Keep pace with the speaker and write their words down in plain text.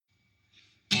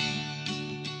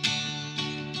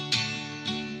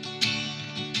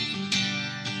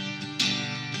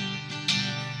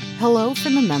Hello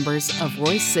from the members of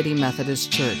Royce City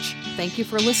Methodist Church. Thank you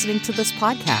for listening to this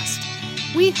podcast.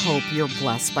 We hope you're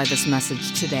blessed by this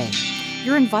message today.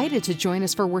 You're invited to join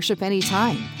us for worship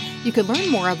anytime. You can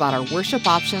learn more about our worship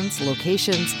options,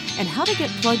 locations, and how to get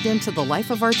plugged into the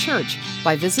life of our church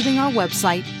by visiting our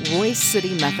website,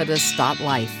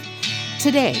 roycecitymethodist.life.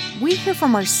 Today, we hear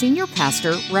from our senior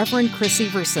pastor, Reverend Chris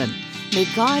Everson. May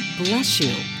God bless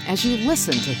you as you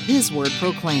listen to His word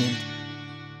proclaimed.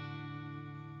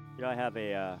 I have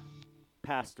a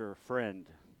pastor friend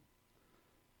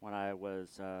when I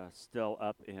was still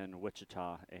up in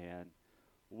Wichita, and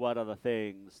one of the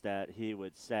things that he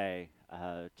would say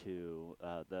to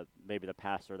maybe the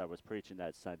pastor that was preaching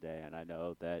that Sunday, and I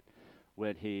know that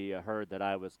when he heard that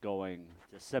I was going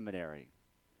to seminary,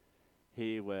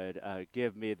 he would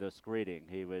give me this greeting.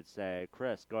 He would say,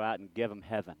 "Chris, go out and give them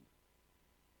heaven."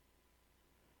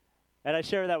 And I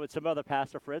share that with some other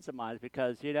pastor friends of mine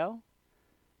because,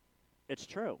 it's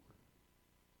true.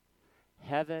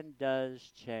 Heaven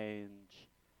does change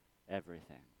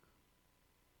everything.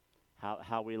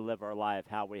 How we live our life,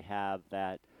 how we have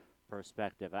that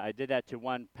perspective. I did that to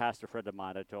one pastor friend of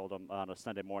mine. I told him on a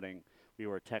Sunday morning, we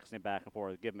were texting back and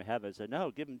forth, give him heaven. I said, no,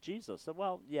 give him Jesus. I said,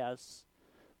 well, yes,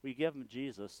 we give them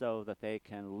Jesus so that they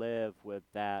can live with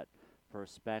that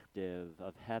perspective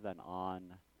of heaven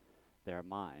on their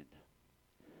mind.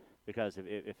 Because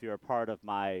if you're a part of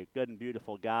my Good and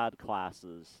Beautiful God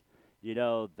classes, you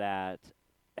know that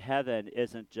heaven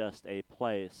isn't just a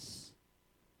place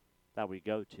that we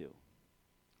go to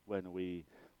when we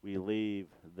leave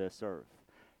this earth.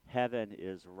 Heaven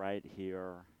is right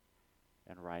here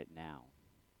and right now.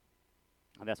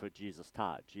 And that's what Jesus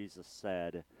taught. Jesus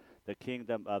said, the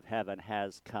kingdom of heaven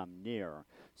has come near.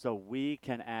 So we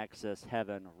can access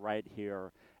heaven right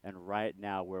here and right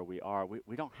now where we are.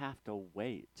 We don't have to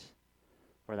wait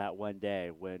for that one day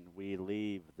when we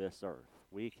leave this earth.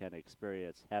 We can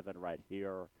experience heaven right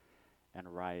here and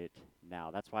right now.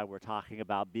 That's why we're talking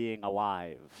about being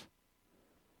alive.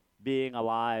 Being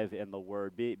alive in the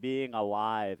Word. Being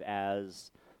alive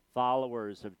as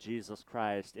followers of Jesus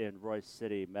Christ in Royce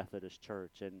City Methodist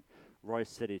Church in Royce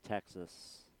City,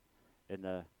 Texas, in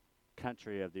the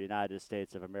country of the United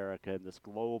States of America, in this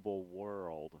global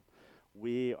world.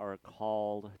 We are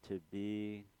called to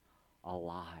be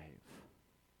alive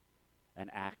and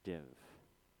active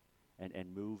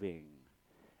and moving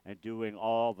and doing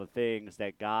all the things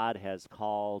that God has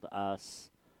called us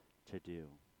to do.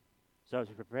 So as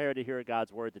we prepare to hear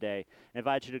God's word today, I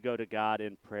invite you to go to God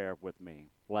in prayer with me.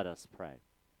 Let us pray.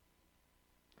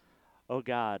 Oh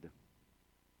God,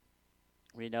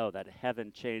 we know that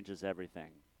heaven changes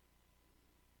everything.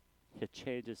 It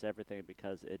changes everything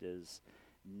because it is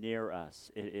near us.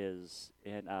 It is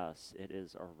in us. It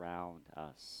is around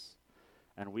us.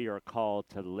 And we are called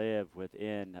to live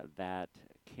within that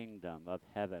kingdom of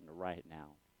heaven right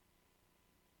now.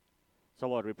 So,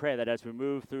 Lord, we pray that as we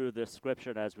move through this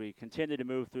scripture and as we continue to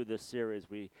move through this series,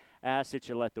 we ask that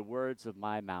you let the words of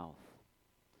my mouth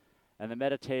and the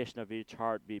meditation of each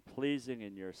heart be pleasing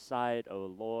in your sight, O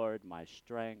Lord, my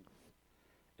strength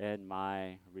and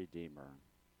my Redeemer.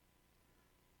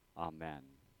 Amen.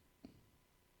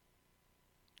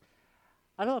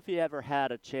 I don't know if you ever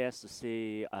had a chance to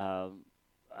see a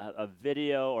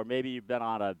video, or maybe you've been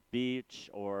on a beach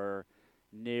or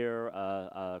near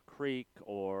a creek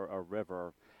or a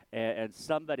river, and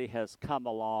somebody has come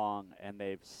along and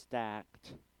they've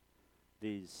stacked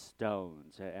these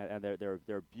stones, and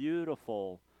they're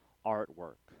beautiful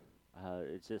artwork.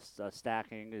 It's just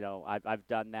stacking. I've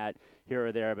done that here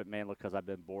or there, but mainly because I've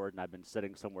been bored and I've been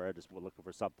sitting somewhere just looking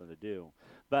for something to do.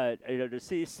 But to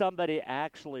see somebody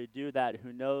actually do that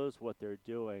who knows what they're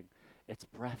doing, it's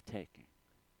breathtaking.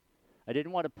 I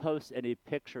didn't want to post any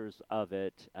pictures of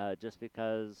it just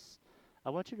because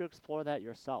I want you to explore that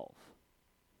yourself.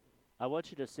 I want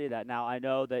you to see that. Now, I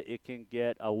know that it can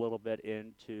get a little bit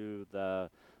into the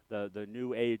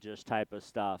New Ages type of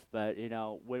stuff, but,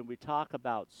 when we talk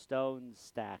about stone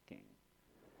stacking,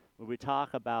 when we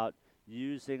talk about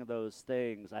using those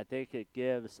things, I think it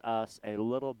gives us a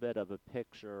little bit of a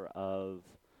picture of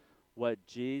what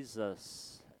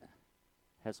Jesus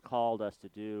has called us to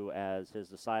do as his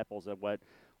disciples, and what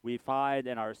we find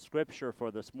in our scripture for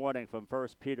this morning from 1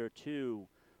 Peter 2,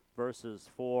 verses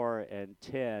 4 and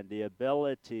 10, the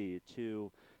ability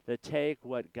to take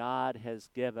what God has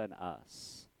given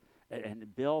us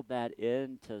and build that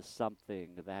into something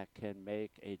that can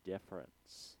make a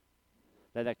difference,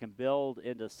 that can build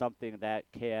into something that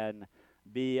can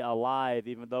be alive,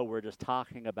 even though we're just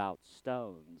talking about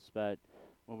stones. But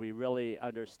when we really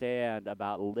understand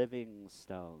about living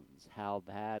stones, how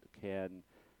that can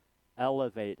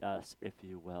elevate us, if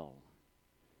you will,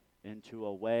 into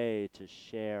a way to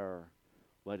share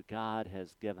what God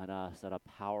has given us in a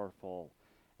powerful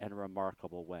and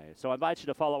remarkable way. So I invite you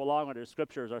to follow along with our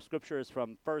scriptures. Our scripture is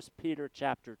from 1 Peter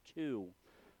chapter 2,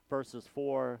 verses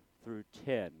 4 through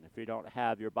 10. If you don't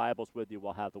have your Bibles with you,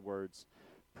 we'll have the words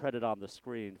printed on the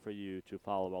screen for you to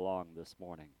follow along this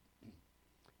morning.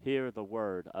 Hear the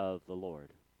word of the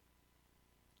Lord.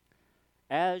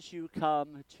 As you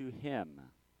come to him,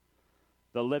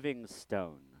 the living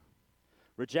stone,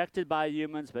 rejected by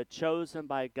humans but chosen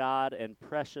by God and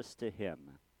precious to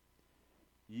him,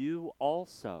 you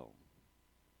also,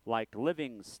 like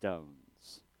living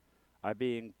stones, are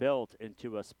being built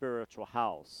into a spiritual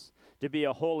house, to be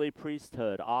a holy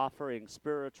priesthood, offering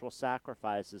spiritual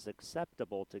sacrifices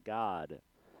acceptable to God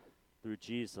through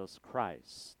Jesus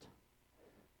Christ.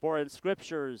 For in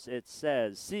scriptures it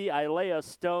says, "See, I lay a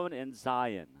stone in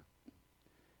Zion,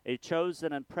 a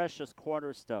chosen and precious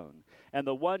cornerstone, and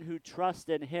the one who trusts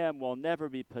in him will never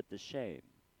be put to shame."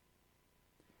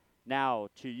 Now,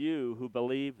 to you who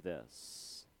believe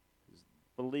this,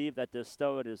 believe that this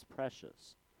stone is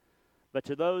precious. But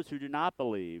to those who do not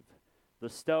believe, the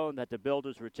stone that the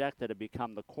builders rejected had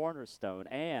become the cornerstone,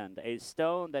 and a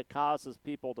stone that causes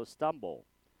people to stumble,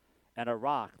 and a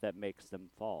rock that makes them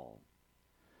fall.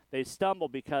 They stumble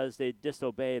because they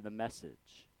disobey the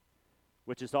message,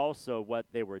 which is also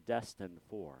what they were destined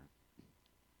for.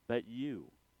 But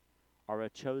you are a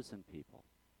chosen people,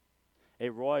 a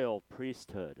royal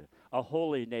priesthood, a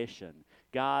holy nation,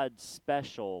 God's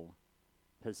special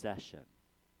possession,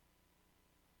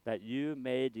 that you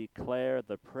may declare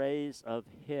the praise of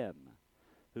him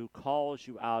who calls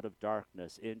you out of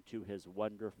darkness into his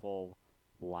wonderful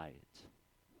light.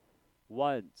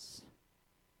 Once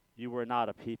you were not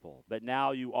a people, but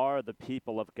now you are the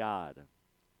people of God.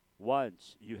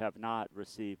 Once you have not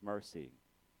received mercy,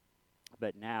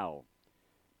 but now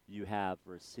you have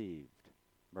received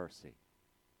mercy.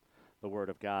 The word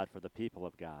of God for the people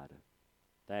of God.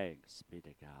 Thanks be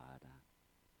to God.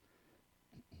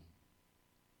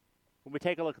 When we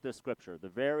take a look at this scripture, the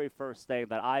very first thing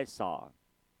that I saw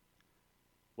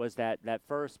was that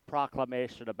first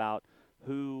proclamation about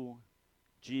who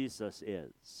Jesus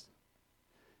is.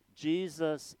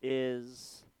 Jesus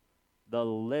is the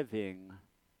living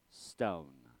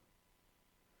stone.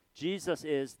 Jesus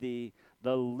is the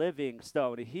living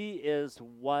stone. He is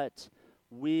what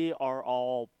we are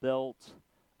all built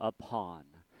upon.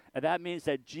 And that means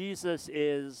that Jesus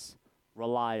is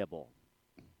reliable.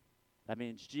 That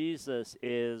means Jesus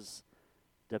is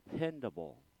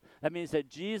dependable. That means that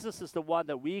Jesus is the one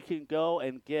that we can go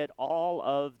and get all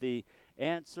of the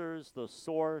answers, the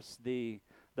source, the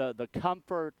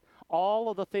comfort, all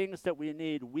of the things that we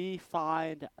need. We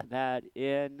find that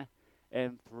in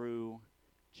and through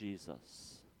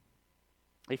Jesus.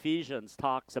 Ephesians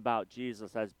talks about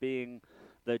Jesus as being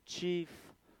the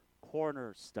chief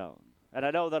cornerstone. And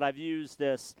I know that I've used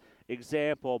this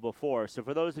example before. So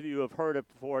for those of you who have heard it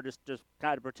before, just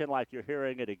kind of pretend like you're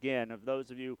hearing it again. Of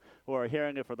those of you who are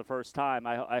hearing it for the first time,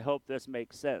 I hope this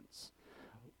makes sense.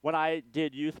 When I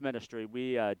did youth ministry,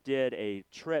 we did a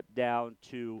trip down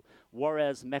to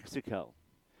Juarez, Mexico.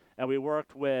 And we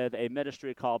worked with a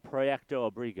ministry called Proyecto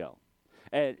Abrigo.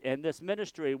 And this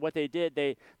ministry, what they did,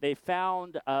 they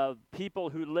found people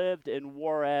who lived in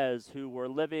Juarez who were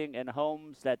living in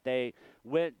homes that they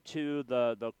went to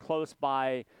the close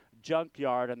by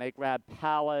junkyard, and they grabbed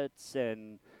pallets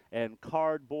and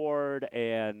cardboard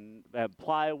and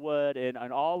plywood and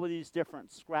all of these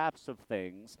different scraps of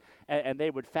things, and they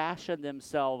would fashion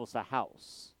themselves a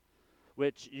house,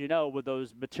 which, you know, with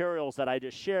those materials that I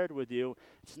just shared with you,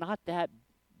 it's not that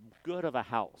good of a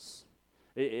house.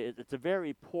 It's a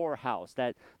very poor house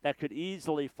that could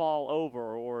easily fall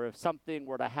over, or if something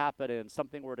were to happen and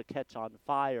something were to catch on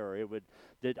fire,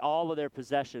 that all of their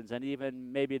possessions and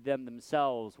even maybe them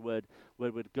themselves would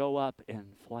go up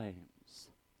in flames.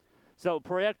 So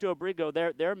Proyecto Abrigo,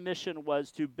 their mission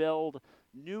was to build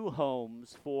new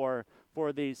homes for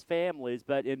these families,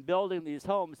 but in building these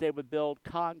homes, they would build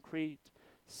concrete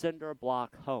cinder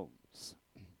block homes.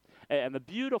 And the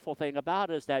beautiful thing about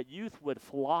it is that youth would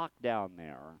flock down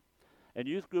there, and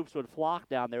youth groups would flock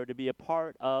down there to be a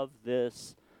part of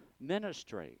this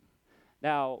ministry.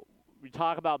 Now, we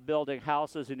talk about building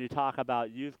houses and you talk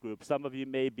about youth groups. Some of you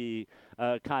may be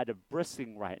kind of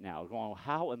brisking right now, going,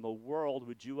 how in the world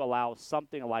would you allow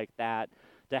something like that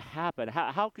to happen?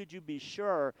 How could you be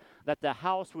sure that the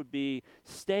house would be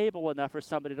stable enough for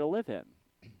somebody to live in?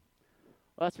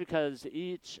 Well, that's because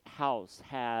each house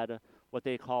had what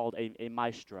they called a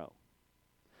maestro.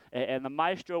 And the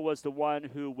maestro was the one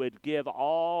who would give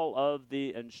all of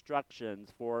the instructions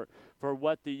for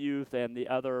what the youth and the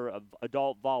other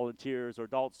adult volunteers or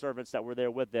adult servants that were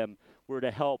there with them were to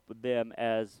help them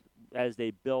as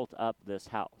they built up this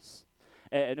house.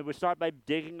 And it would start by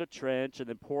digging a trench and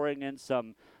then pouring in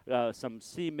some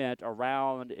cement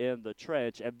around in the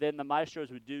trench. And then the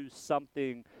maestros would do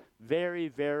something very,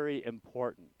 very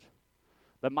important.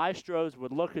 The maestros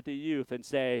would look at the youth and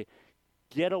say,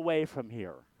 "Get away from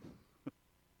here.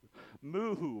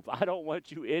 Move. I don't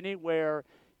want you anywhere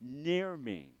near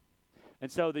me."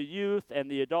 And so the youth and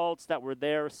the adults that were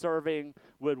there serving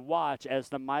would watch as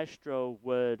the maestro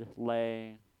would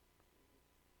lay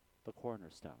the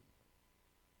cornerstone.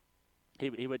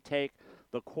 He would take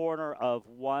the corner of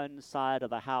one side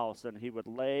of the house and he would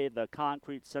lay the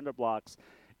concrete cinder blocks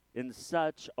in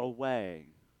such a way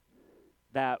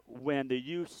that when the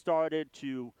youth started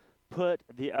to put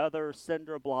the other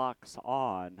cinder blocks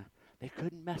on, they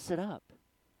couldn't mess it up.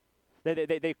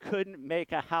 They couldn't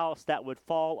make a house that would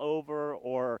fall over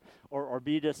or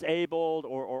be disabled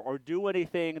or do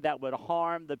anything that would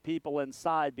harm the people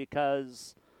inside,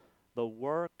 because the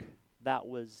work that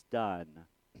was done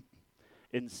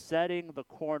in setting the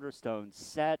cornerstone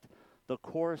set the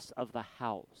course of the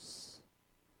house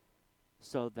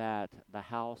so that the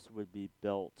house would be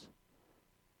built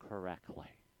correctly.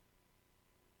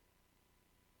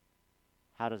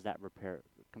 How does that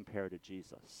compare to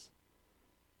Jesus?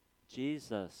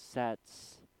 Jesus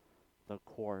sets the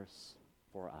course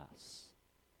for us.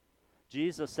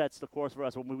 Jesus sets the course for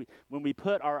us when we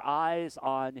put our eyes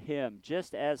on him,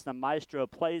 just as the maestro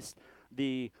placed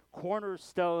the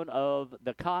cornerstone of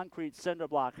the concrete cinder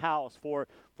block house for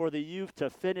the youth to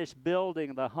finish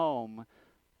building the home.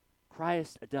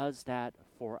 Christ does that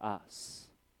for us.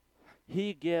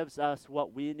 He gives us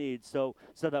what we need so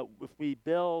that if we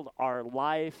build our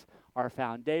life, our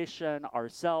foundation,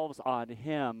 ourselves on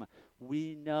him,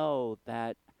 we know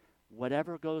that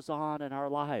whatever goes on in our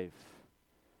life,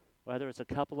 whether it's a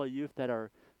couple of youth that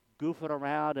are goofing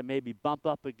around and maybe bump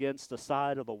up against the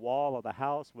side of the wall of the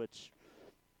house, which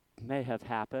may have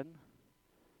happened,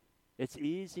 it's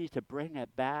easy to bring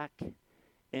it back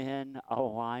in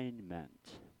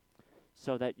alignment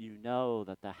so that you know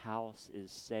that the house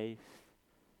is safe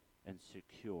and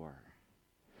secure.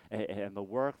 And the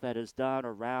work that is done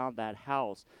around that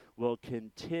house will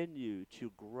continue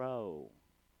to grow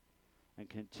and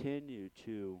continue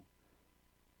to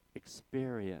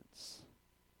experience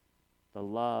the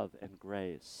love and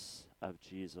grace of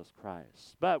Jesus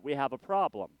Christ. But we have a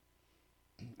problem,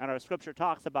 and our scripture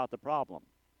talks about the problem.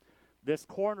 This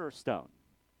cornerstone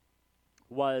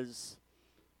was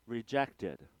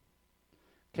rejected.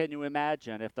 Can you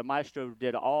imagine if the maestro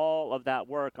did all of that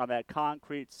work on that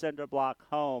concrete cinder block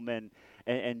home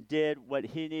and did what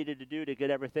he needed to do to get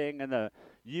everything, and the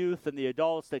youth and the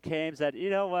adults that came said, you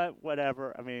know what,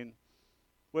 whatever, I mean,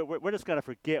 we're just going to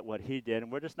forget what he did,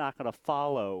 and we're just not going to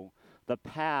follow the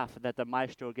path that the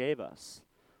maestro gave us.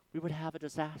 We would have a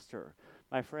disaster.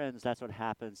 My friends, that's what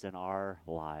happens in our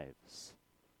lives.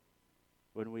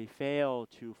 When we fail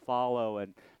to follow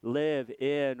and live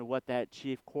in what that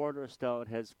chief cornerstone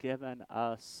has given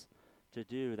us to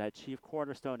do, that chief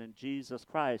cornerstone in Jesus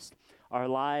Christ, our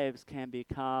lives can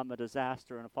become a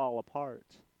disaster and fall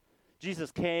apart.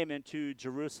 Jesus came into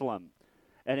Jerusalem,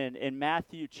 and in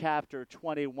Matthew chapter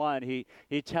 21,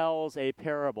 he tells a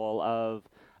parable of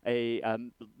a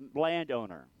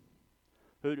landowner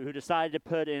who decided to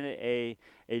put in a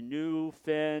new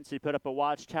fence. He put up a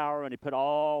watchtower, and he put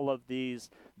all of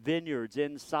these vineyards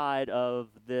inside of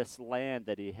this land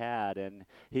that he had. And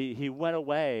he went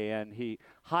away, and he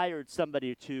hired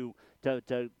somebody to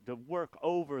work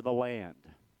over the land.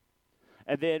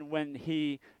 And then when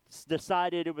he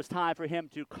decided it was time for him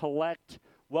to collect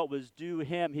what was due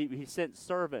him, he sent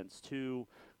servants to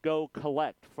go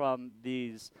collect from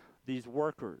these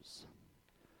workers.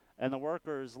 And the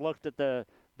workers looked at the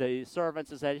servants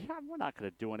and said, yeah, we're not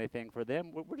going to do anything for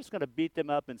them. We're just going to beat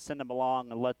them up and send them along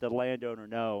and let the landowner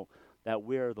know that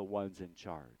we're the ones in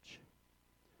charge.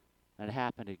 And it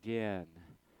happened again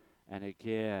and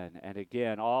again and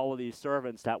again. All of these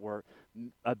servants that were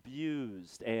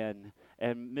abused and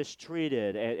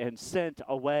mistreated and sent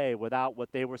away without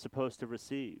what they were supposed to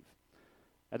receive.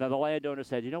 And then the landowner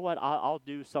said, you know what, I'll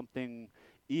do something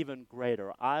even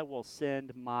greater. I will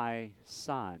send my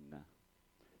son.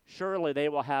 Surely they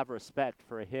will have respect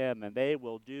for him, and they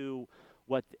will do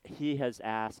what he has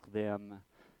asked them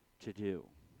to do.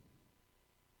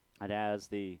 And as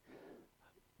the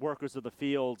workers of the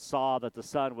field saw that the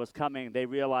son was coming, they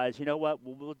realized, you know what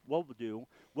we'll do?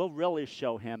 We'll really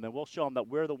show him, and we'll show him that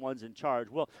we're the ones in charge.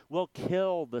 We'll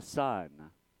kill the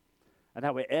son, And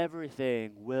that way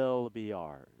everything will be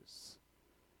ours.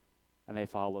 And they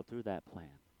followed through that plan.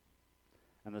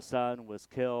 And the son was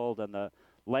killed, and the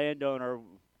landowner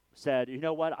said, you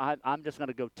know what, I'm just going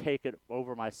to go take it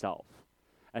over myself.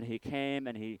 And he came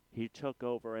and he took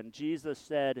over. And Jesus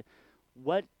said,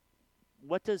 what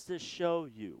does this show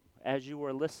you as you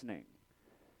were listening?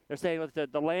 They're saying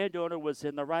that the landowner was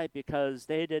in the right because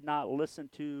they did not listen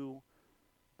to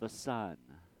the son.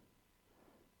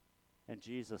 And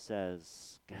Jesus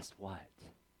says, guess what?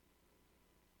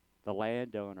 The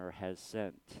landowner has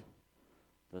sent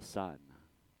the son.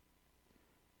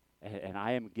 And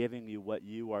I am giving you what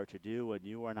you are to do, and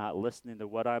you are not listening to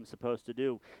what I'm supposed to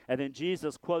do. And then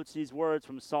Jesus quotes these words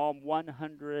from Psalm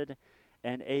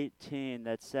 118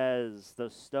 that says, the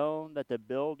stone that the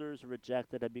builders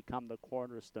rejected had become the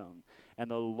cornerstone. And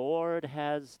the Lord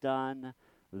has done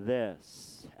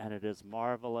this, and it is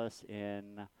marvelous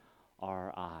in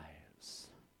our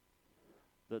eyes.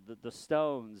 The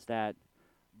stones that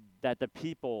the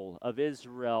people of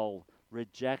Israel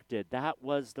rejected, that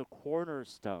was the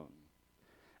cornerstone.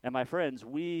 And my friends,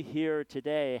 we here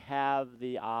today have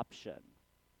the option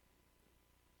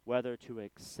whether to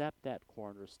accept that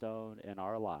cornerstone in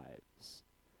our lives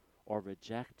or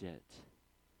reject it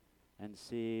and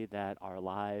see that our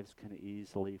lives can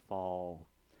easily fall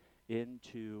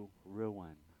into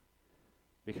ruin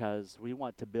because we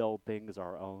want to build things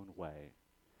our own way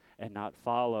and not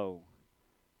follow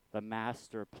the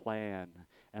master plan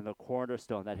and the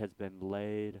cornerstone that has been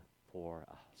laid for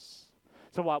us.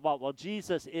 So while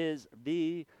Jesus is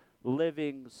the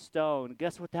living stone,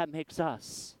 guess what that makes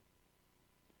us?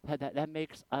 That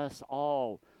makes us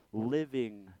all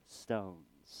living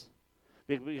stones.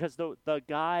 Because the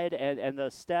guide and the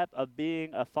step of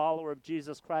being a follower of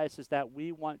Jesus Christ is that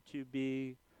we want to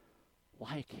be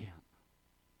like him.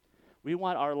 We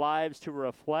want our lives to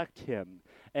reflect him,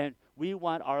 and we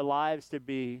want our lives to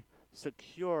be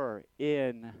secure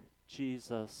in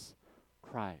Jesus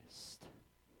Christ.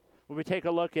 When we take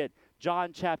a look at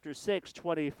John chapter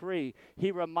 6:23,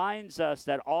 he reminds us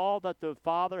that all that the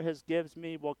Father has given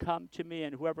me will come to me,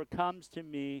 and whoever comes to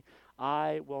me,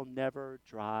 I will never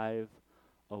drive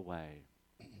away.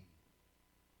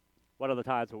 One of the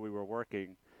times when we were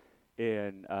working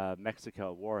in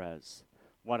Mexico, Juarez,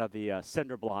 one of the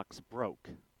cinder blocks broke,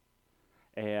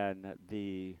 and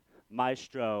the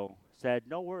maestro said,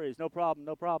 no worries, no problem,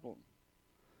 no problem.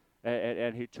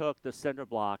 And he took the cinder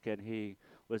block and he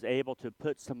was able to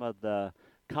put some of the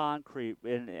concrete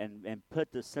in and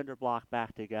put the cinder block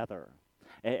back together.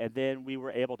 And then we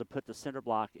were able to put the cinder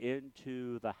block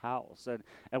into the house. And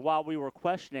while we were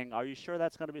questioning, are you sure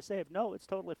that's going to be safe? No, it's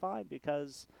totally fine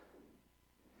because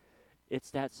it's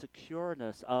that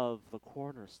secureness of the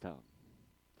cornerstone.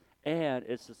 And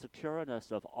it's the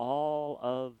secureness of all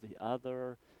of the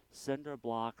other cinder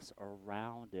blocks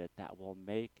around it that will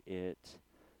make it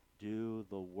do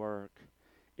the work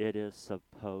it is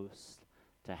supposed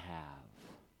to have.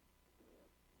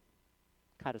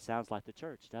 Kind of sounds like the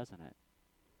church, doesn't it?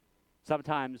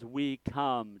 Sometimes we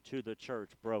come to the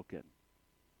church broken.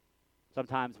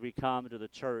 Sometimes we come to the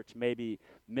church maybe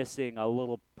missing a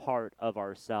little part of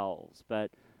ourselves.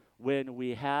 But when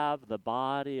we have the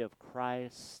body of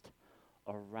Christ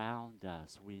around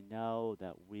us, we know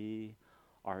that we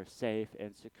are safe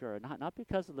and secure. Not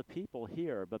because of the people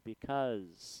here, but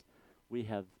because we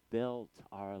have built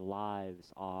our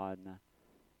lives on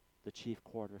the chief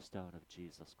cornerstone of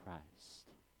Jesus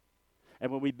Christ.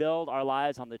 And when we build our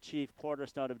lives on the chief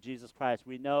cornerstone of Jesus Christ,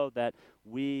 we know that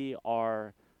we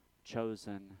are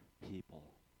chosen people.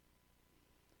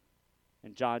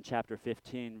 In John chapter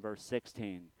 15, verse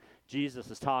 16,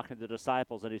 Jesus is talking to the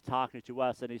disciples and he's talking to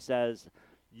us and he says,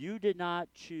 you did not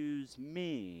choose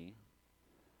me,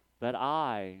 but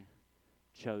I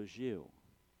chose you.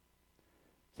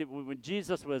 See, when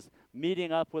Jesus was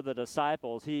meeting up with the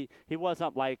disciples, he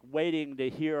wasn't like waiting to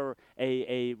hear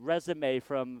a resume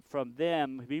from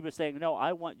them. He was saying, no,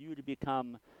 I want you to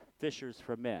become fishers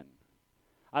for men.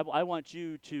 I want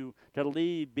you to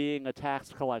leave being a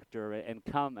tax collector and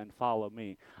come and follow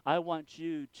me. I want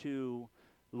you to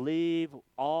leave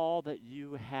all that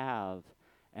you have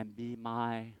and be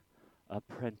my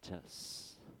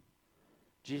apprentice.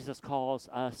 Jesus calls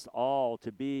us all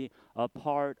to be a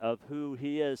part of who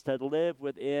he is, to live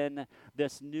within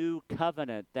this new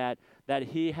covenant that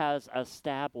he has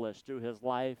established through his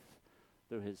life,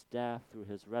 through his death, through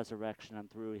his resurrection, and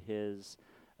through his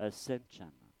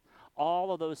ascension.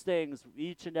 All of those things,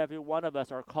 each and every one of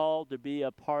us are called to be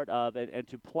a part of and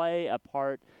to play a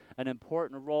part, an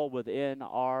important role within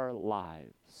our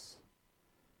lives,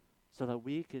 so that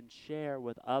we can share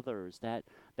with others that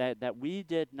that we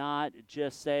did not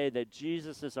just say that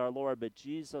Jesus is our Lord, but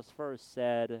Jesus first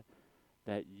said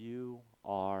that you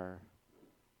are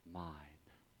mine.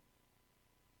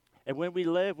 And when we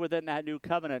live within that new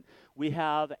covenant, we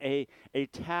have a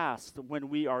task when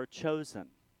we are chosen.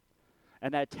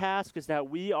 And that task is that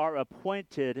we are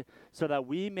appointed so that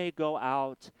we may go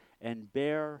out and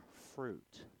bear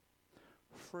fruit.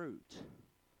 Fruit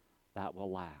that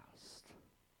will last.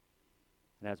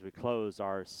 And as we close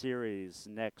our series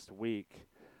next week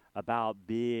about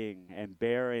being and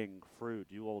bearing fruit,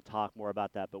 you will talk more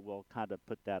about that, but we'll kind of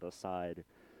put that aside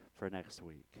for next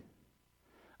week.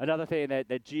 Another thing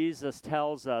that Jesus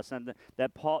tells us and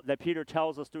that Peter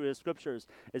tells us through his scriptures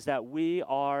is that we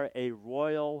are a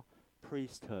royal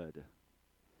priesthood.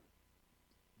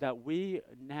 That we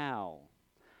now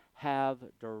have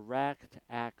direct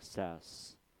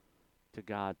access to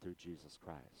God through Jesus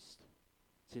Christ.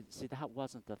 See, that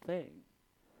wasn't the thing.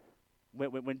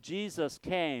 When Jesus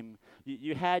came,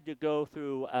 you had to go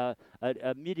through a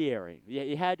mediator.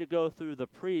 You had to go through the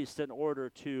priest in order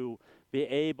to be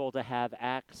able to have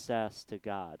access to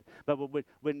God. But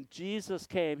when Jesus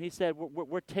came, he said,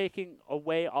 we're taking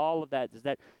away all of that. Is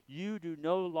that you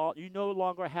no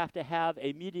longer have to have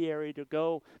a mediator to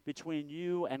go between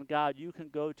you and God. You can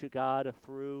go to God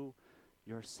through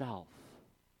yourself.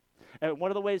 And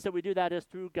one of the ways that we do that is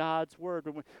through God's Word.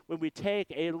 When we take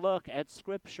a look at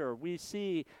Scripture, we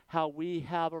see how we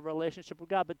have a relationship with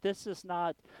God. But this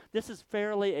is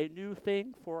fairly a new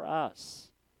thing for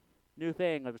us. New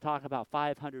thing. I was talking about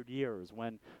 500 years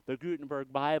when the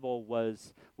Gutenberg Bible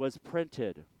was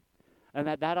printed. And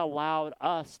that allowed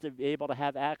us to be able to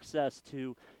have access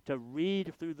to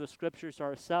read through the Scriptures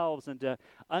ourselves and to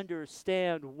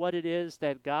understand what it is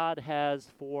that God has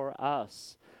for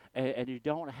us. And you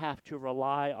don't have to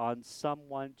rely on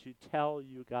someone to tell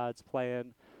you God's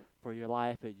plan for your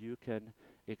life, but you can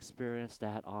experience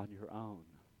that on your own.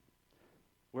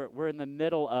 We're in the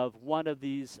middle of one of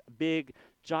these big,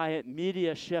 giant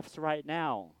media shifts right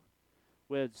now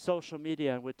with social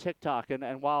media and with TikTok.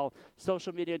 And while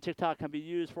social media and TikTok can be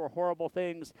used for horrible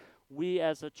things, we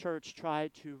as a church try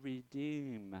to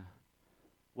redeem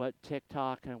what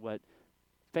TikTok and what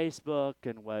Facebook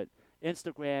and what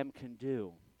Instagram can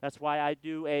do. That's why I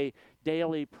do a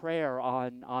daily prayer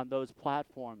on those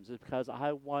platforms, is because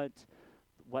I want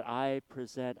what I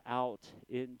present out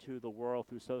into the world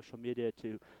through social media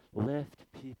to lift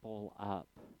people up,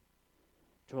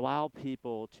 to allow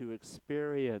people to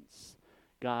experience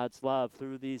God's love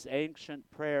through these ancient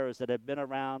prayers that have been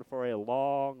around for a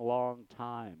long, long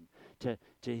time, to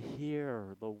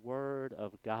hear the Word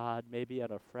of God maybe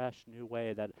in a fresh new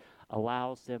way that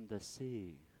allows them to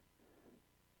see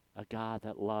a God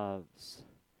that loves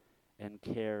and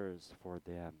cares for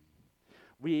them.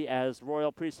 We as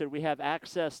royal priesthood, we have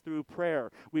access through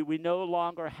prayer. We no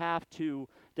longer have to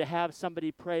have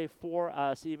somebody pray for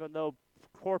us, even though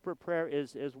corporate prayer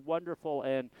is wonderful,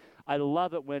 and I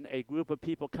love it when a group of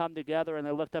people come together and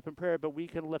they lift up in prayer, but we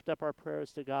can lift up our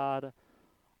prayers to God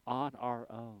on our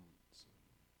own.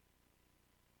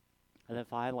 And then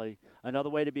finally, another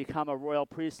way to become a royal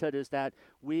priesthood is that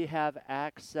we have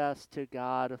access to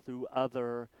God through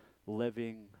other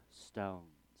living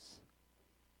stones.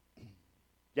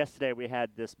 Yesterday we had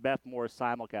this Beth Moore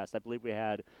simulcast. I believe we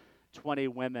had 20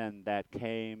 women that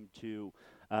came to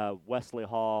Wesley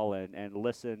Hall and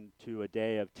listened to a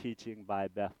day of teaching by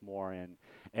Beth Moore,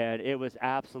 and it was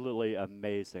absolutely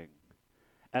amazing.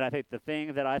 And I think the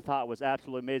thing that I thought was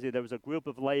absolutely amazing, there was a group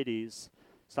of ladies.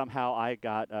 Somehow I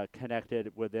got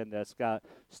connected within this,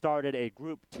 started a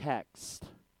group text.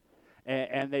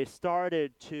 And they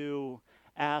started to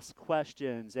ask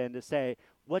questions and to say,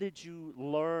 what did you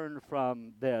learn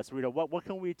from this? What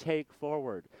can we take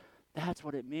forward? That's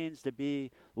what it means to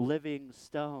be living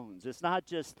stones. It's not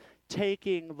just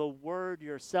taking the word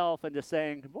yourself and just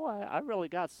saying, boy, I really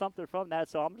got something from that,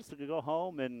 so I'm just going to go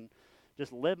home and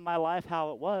just live my life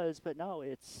how it was. But no,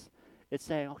 it's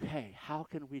saying, okay, how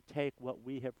can we take what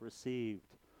we have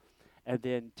received and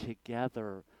then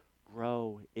together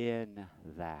grow in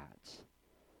that?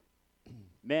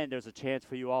 Men, there's a chance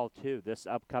for you all too. This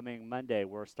upcoming Monday,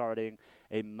 we're starting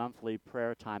a monthly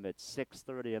prayer time at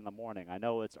 6:30 in the morning. I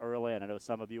know it's early, and I know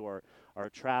some of you are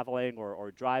traveling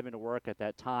or driving to work at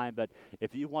that time, but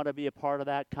if you want to be a part of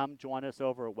that, come join us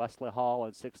over at Wesley Hall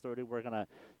at 6:30. We're going to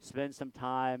spend some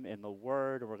time in the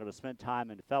Word, we're going to spend time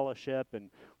in fellowship,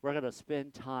 and we're going to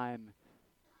spend time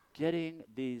getting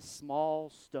these small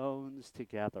stones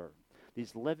together,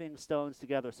 these living stones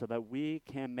together, so that we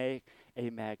can make a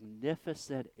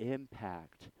magnificent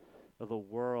impact of the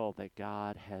world that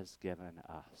God has given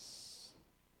us.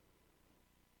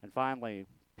 And finally,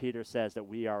 Peter says that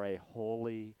we are a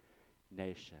holy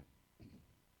nation.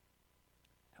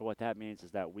 And what that means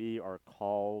is that we are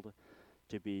called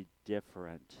to be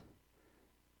different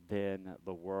than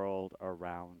the world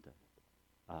around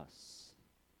us.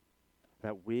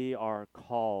 That we are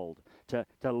called to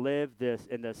live this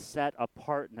in this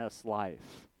set-apartness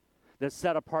life. This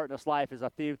set-apartness life is a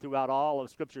theme throughout all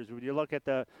of Scriptures. When you look at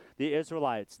the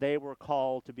Israelites, they were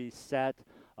called to be set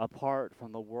apart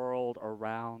from the world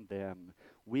around them.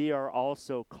 We are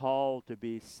also called to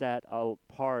be set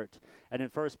apart. And in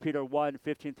 1 Peter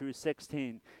 1:15 through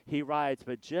 16, he writes,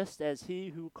 "But just as he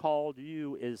who called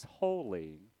you is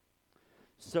holy,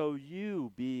 so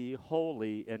you be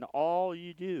holy in all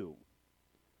you do,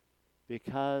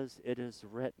 because it is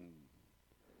written,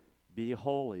 'Be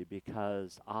holy,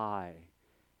 because I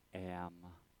am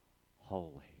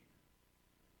holy.'"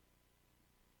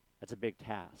 That's a big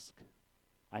task.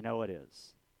 I know it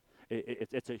is.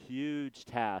 It's a huge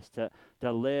task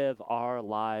to live our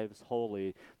lives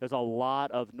holy. There's a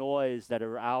lot of noise that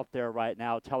are out there right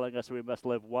now telling us we must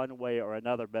live one way or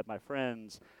another. But my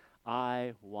friends,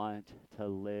 I want to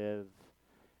live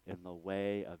in the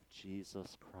way of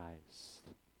Jesus Christ.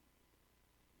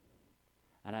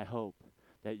 And I hope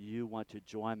that you want to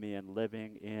join me in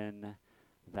living in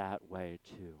that way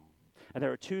too. And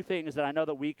there are two things that I know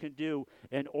that we can do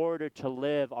in order to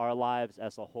live our lives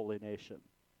as a holy nation.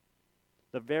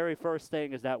 The very first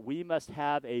thing is that we must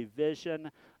have a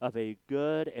vision of a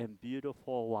good and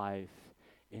beautiful life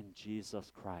in Jesus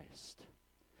Christ.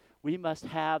 We must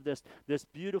have this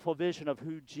beautiful vision of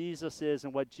who Jesus is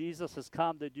and what Jesus has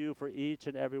come to do for each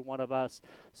and every one of us,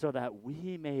 so that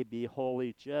we may be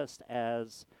holy just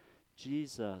as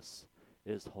Jesus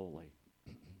is holy.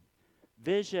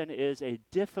 Vision is a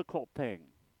difficult thing.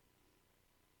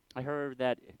 I heard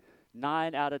that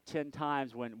 9 out of 10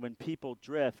 times when people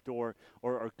drift or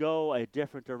go a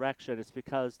different direction, it's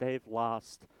because they've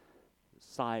lost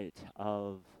sight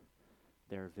of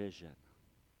their vision.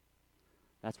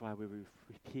 That's why we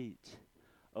repeat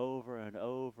over and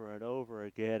over and over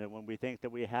again. And when we think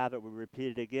that we have it, we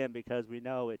repeat it again, because we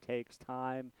know it takes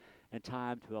time and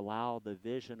time to allow the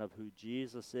vision of who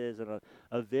Jesus is and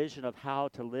a vision of how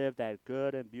to live that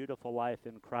good and beautiful life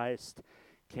in Christ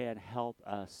can help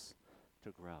us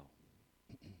to grow.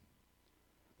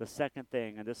 The second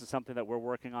thing, and this is something that we're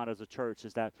working on as a church,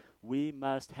 is that we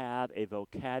must have a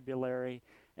vocabulary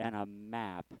and a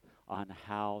map on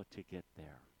how to get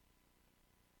there.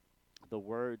 The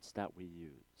words that we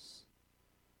use,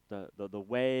 the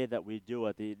way that we do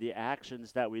it, the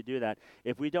actions that we do that.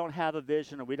 If we don't have a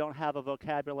vision and we don't have a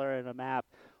vocabulary and a map,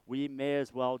 we may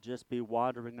as well just be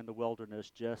wandering in the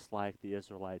wilderness just like the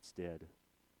Israelites did.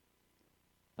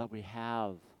 But we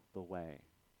have the way.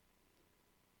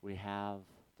 We have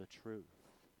the truth.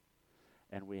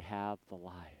 And we have the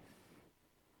life.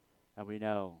 And we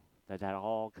know that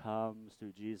all comes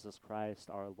through Jesus Christ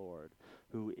our Lord,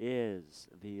 who is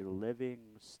the living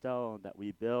stone that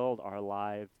we build our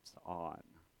lives on,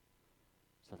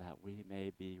 so that we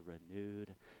may be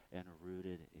renewed and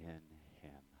rooted in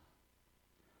him.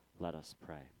 Let us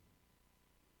pray.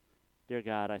 Dear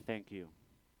God, I thank you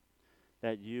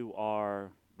that you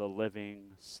are the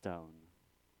living stone.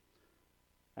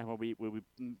 And when we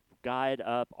guide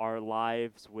up our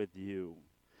lives with you,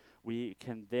 we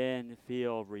can then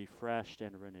feel refreshed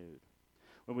and renewed.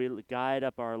 When we guide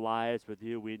up our lives with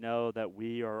you, we know that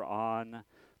we are on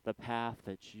the path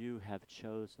that you have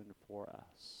chosen for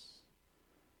us.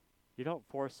 You don't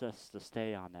force us to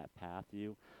stay on that path.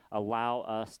 You allow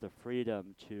us the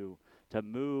freedom to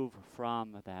move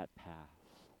from that path.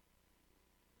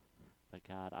 But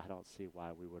God, I don't see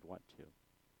why we would want to.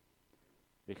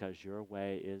 Because your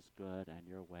way is good and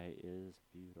your way is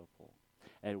beautiful.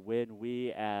 And when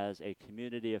we as a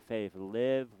community of faith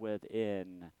live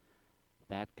within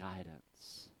that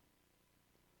guidance,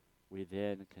 we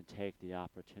then can take the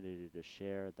opportunity to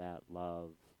share that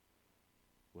love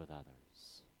with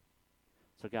others.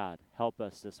 So God, help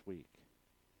us this week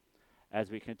as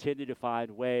we continue to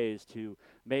find ways to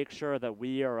make sure that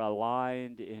we are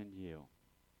aligned in you,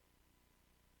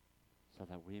 so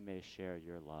that we may share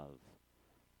your love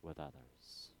with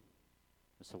others.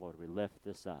 And so Lord, we lift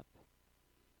this up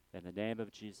in the name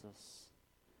of Jesus,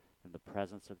 in the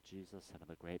presence of Jesus, and in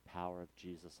the great power of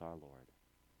Jesus our Lord.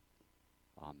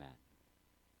 Amen.